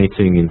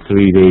communicating in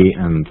 3D,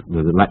 and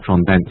the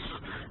electron-dense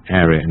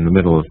area in the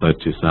middle of those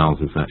two cells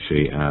is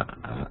actually a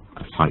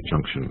tight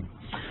junction.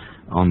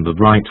 On the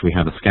right, we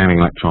have a scanning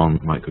electron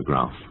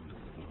micrograph.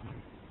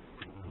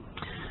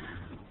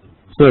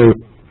 So,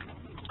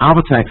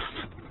 Alvetex,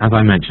 as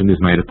I mentioned, is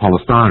made of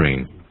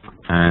polystyrene,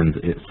 and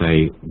it's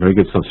a very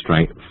good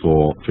substrate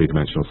for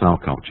three-dimensional cell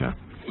culture.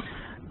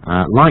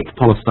 Like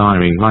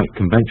polystyrene, like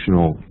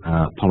conventional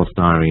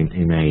polystyrene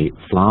in a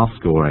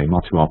flask or a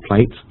multi-well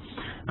plate,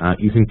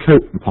 you can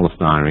coat the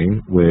polystyrene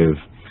with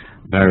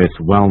various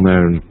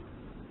well-known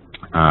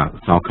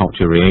cell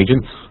culture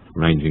reagents,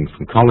 ranging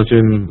from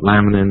collagen,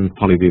 laminin,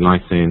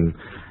 poly-D-lysine,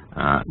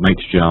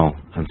 matrix gel,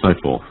 and so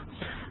forth.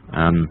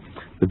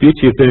 The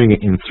beauty of doing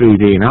it in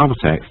 3D in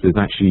Alvetex is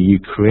actually you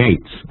create,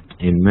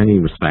 in many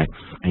respects,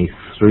 a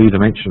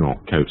three-dimensional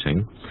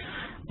coating.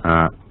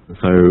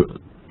 So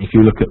if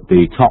you look at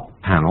the top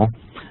panel,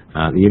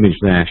 the image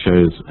there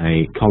shows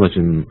a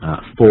collagen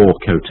 4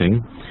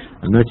 coating,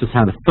 and notice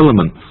how the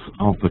filaments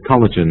of the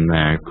collagen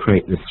there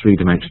create this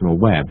three-dimensional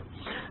web,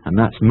 and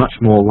that's much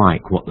more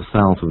like what the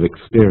cells would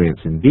experience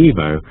in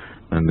vivo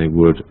than they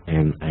would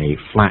in a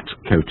flat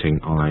coating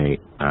on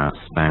a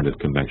standard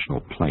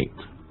conventional plate.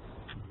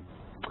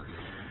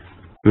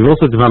 We've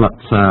also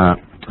developed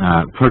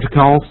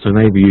protocols to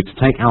enable you to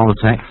take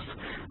Alvetex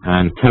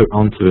and coat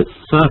onto its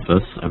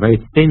surface a very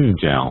thin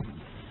gel.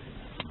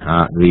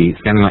 The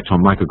scanning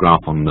electron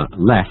micrograph on the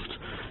left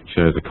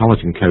shows a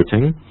collagen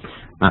coating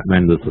that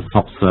renders the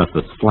top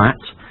surface flat,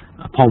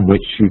 upon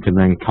which you can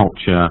then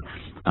culture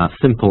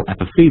simple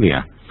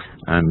epithelia.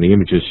 And the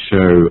images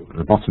show,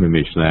 the bottom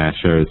image there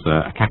shows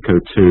a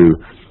CACO2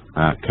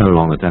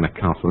 colon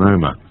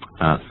adenocarcinoma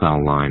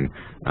cell line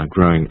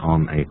growing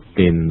on a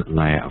thin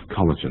layer of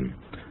collagen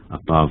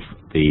above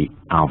the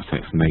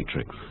Alvetex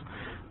matrix.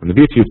 And the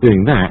beauty of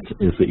doing that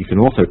is that you can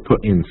also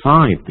put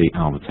inside the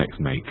Alvetex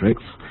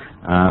matrix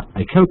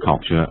a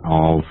co-culture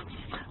of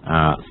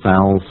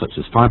cells such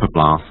as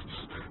fibroblasts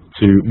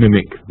to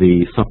mimic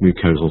the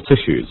submucosal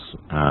tissues,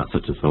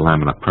 such as the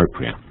lamina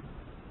propria.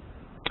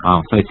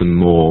 I'll say some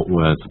more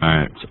words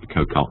about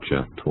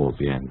co-culture towards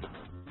the end.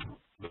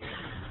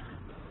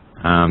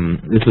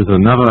 This is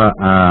another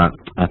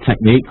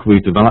technique we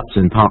developed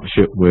in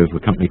partnership with a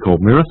company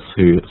called Mirus,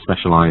 who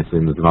specialize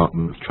in the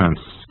development of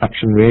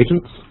transfection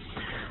reagents.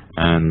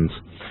 And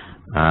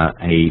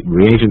a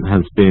reagent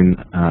has been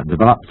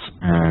developed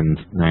and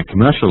now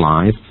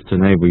commercialized to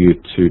enable you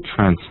to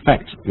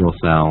transfect your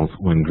cells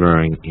when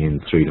growing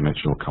in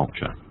three-dimensional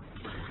culture.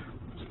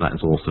 So that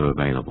is also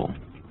available.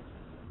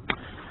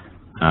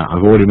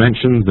 I've already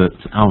mentioned that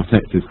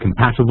Alvetex is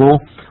compatible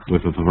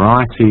with a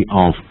variety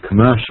of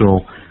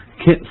commercial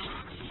kits.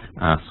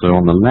 So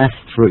on the left,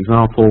 for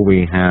example,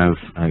 we have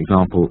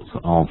examples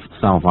of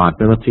cell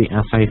viability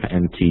assay for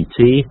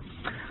NTT.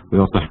 We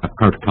also have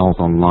protocols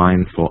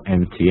online for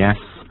MTS,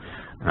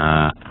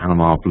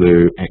 Anomar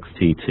Blue,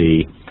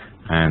 XTT,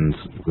 and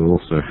we'll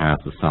also have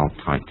the cell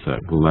titer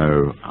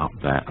glow up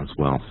there as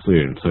well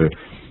soon. So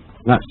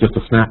that's just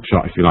a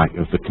snapshot, if you like,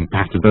 of the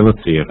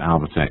compatibility of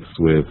Alvetex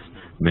with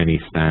many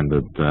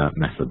standard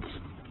methods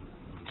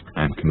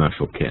and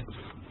commercial kits.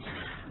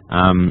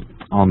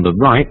 On the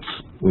right,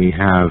 we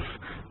have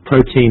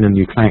protein and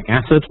nucleic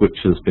acid, which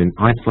has been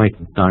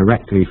isolated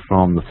directly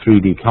from the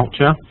 3D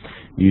culture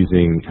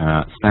using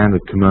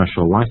standard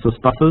commercial lysis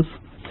buffers.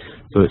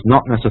 So it's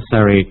not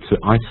necessary to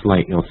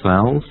isolate your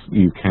cells.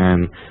 You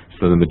can,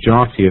 for the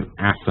majority of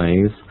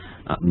assays,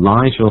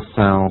 lyse your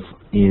cells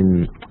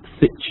in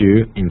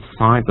situ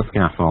inside the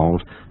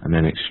scaffold and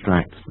then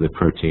extract the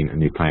protein and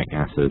nucleic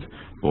acid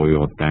for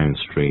your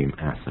downstream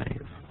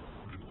assays.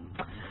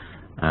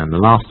 And the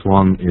last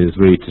one is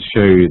really to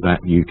show you that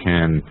you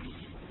can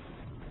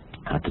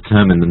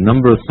determine the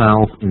number of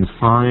cells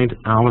inside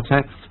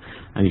Alvetex,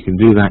 and you can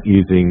do that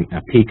using a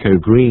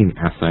pico-green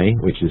assay,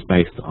 which is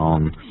based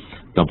on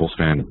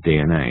double-stranded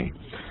DNA.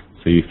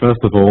 So you first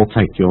of all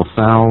take your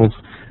cells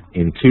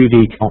in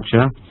 2D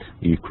culture,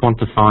 you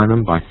quantify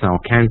them by cell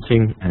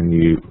counting, and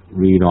you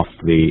read off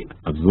the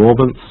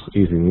absorbance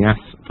using the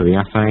for the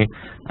assay,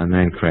 and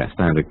then create a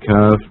standard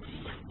curve.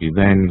 You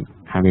then,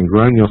 having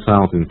grown your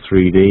cells in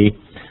 3D,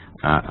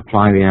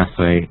 apply the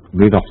assay,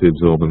 read off the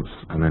absorbance,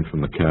 and then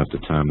from the curve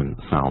determine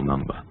the cell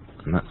number.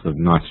 And that's a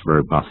nice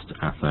robust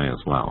assay as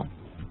well.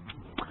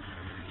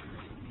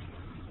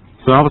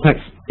 So Alvetex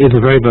is a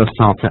very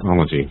versatile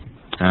technology,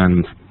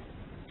 and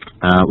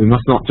we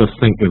must not just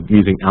think of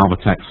using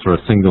Alvetex for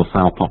a single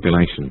cell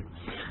population.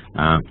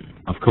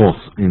 Of course,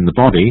 in the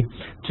body,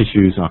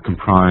 tissues are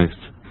comprised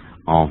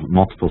of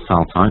multiple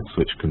cell types,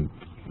 which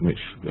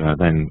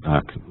then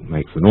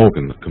makes an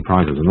organ, that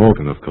comprises an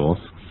organ, of course.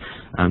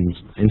 And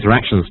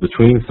interactions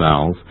between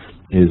cells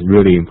is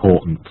really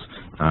important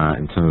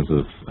in terms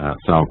of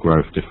cell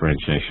growth,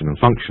 differentiation, and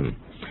function.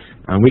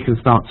 And we can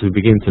start to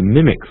begin to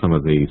mimic some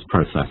of these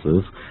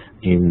processes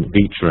in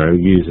vitro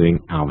using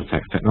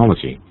Alvetex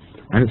technology.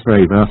 And it's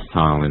very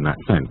versatile in that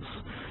sense,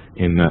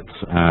 in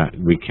that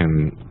we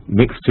can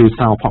mix two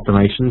cell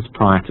populations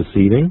prior to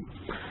seeding.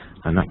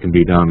 and that can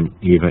be done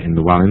either in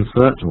the well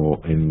insert or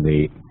in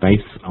the base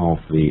of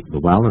the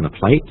well in a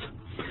plate.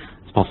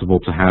 It's possible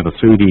to have a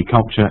 3D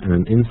culture in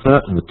an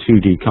insert and a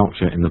 2D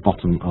culture in the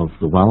bottom of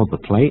the well of the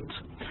plate,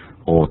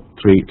 or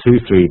two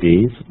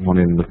 3Ds, one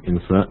in the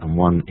insert and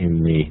one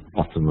in the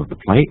bottom of the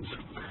plate,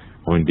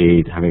 or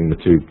indeed having the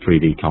two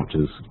 3D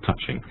cultures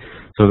touching.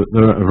 So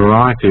there are a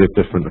variety of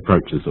different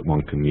approaches that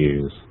one can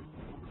use.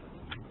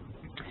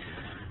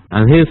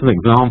 And here's an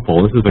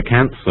example. This is a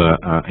cancer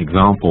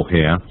example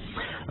here,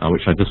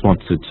 which I just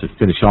wanted to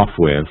finish off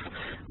with.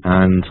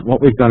 And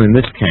what we've done in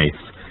this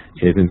case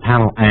is in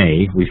panel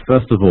A, we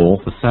first of all,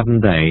 for 7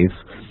 days,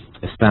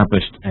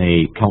 established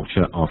a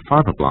culture of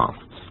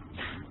fibroblasts.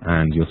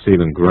 And you'll see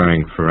them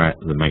growing throughout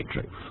the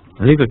matrix.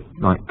 And these are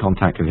like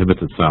contact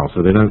inhibited cells,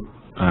 so they don't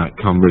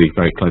come really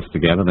very close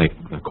together.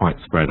 They're quite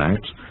spread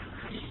out.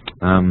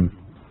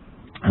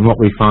 And what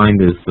we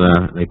find is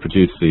they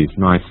produce these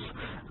nice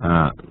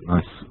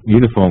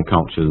uniform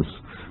cultures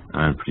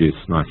and produce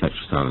nice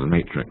extracellular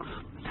matrix.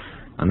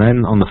 And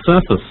then on the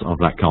surface of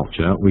that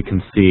culture, we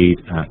can see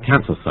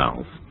cancer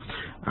cells.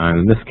 And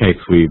in this case,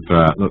 we've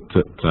looked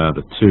at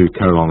the two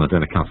colon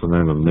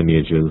adenocarcinoma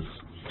lineages,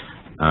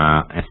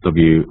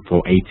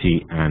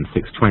 SW480 and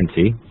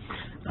 620.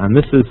 And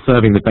this is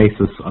serving the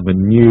basis of a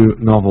new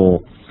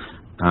novel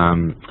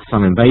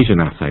cell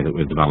invasion assay that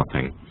we're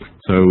developing.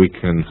 So we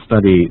can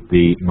study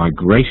the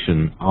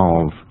migration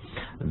of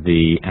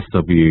the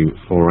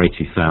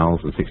SW480 cells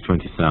and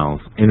 620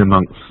 cells in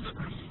amongst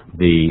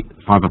the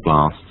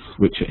fibroblasts,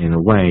 which are in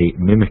a way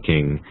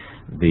mimicking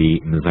the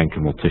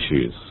mesenchymal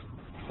tissues.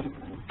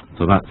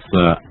 So that's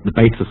the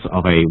basis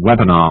of a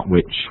webinar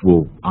which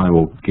I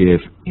will give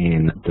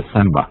in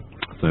December.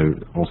 So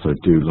also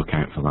do look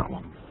out for that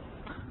one.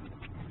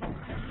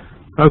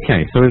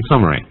 Okay, so in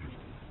summary,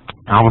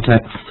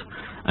 Alvetex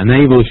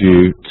enables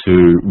you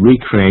to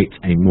recreate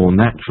a more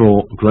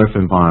natural growth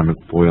environment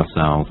for your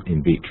cells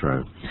in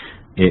vitro.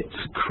 It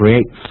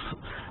creates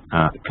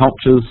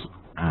cultures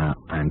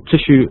and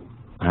tissue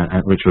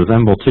which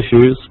resemble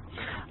tissues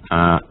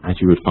as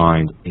you would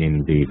find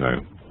in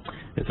vivo.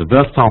 It's a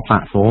versatile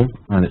platform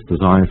and it's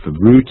designed for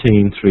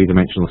routine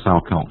three-dimensional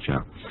cell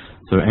culture.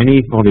 So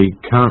anybody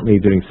currently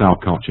doing cell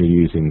culture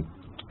using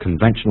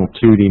conventional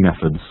 2D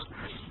methods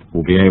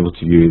will be able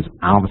to use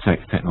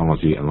Alvetex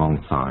technology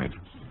alongside.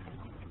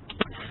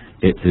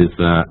 It is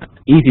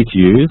easy to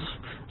use.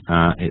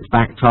 It's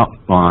backed up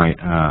by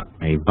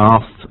a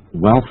vast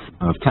wealth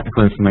of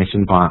technical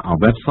information via our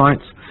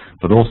website,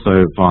 but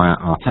also via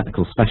our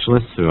technical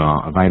specialists who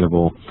are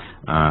available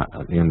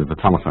at the end of the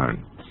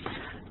telephone.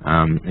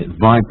 It's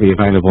widely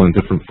available in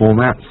different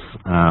formats.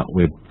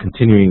 We're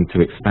continuing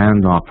to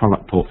expand our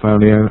product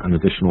portfolio, and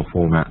additional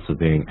formats are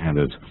being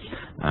added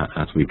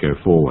as we go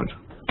forward.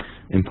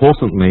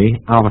 Importantly,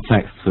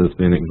 Alvetex has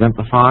been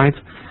exemplified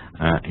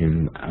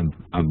in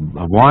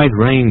a wide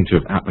range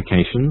of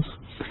applications.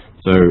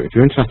 So if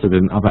you're interested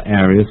in other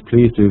areas,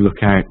 please do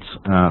look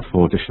out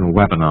for additional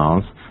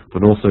webinars,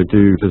 but also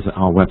do visit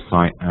our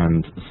website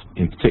and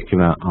in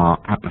particular our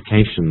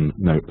application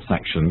note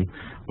section,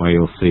 where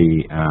you'll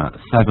see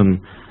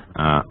 7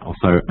 or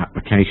so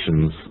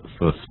applications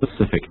for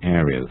specific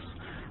areas,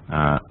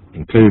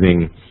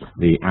 including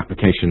the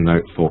application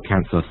note for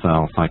cancer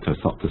cell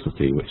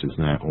cytotoxicity, which is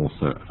now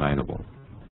also available.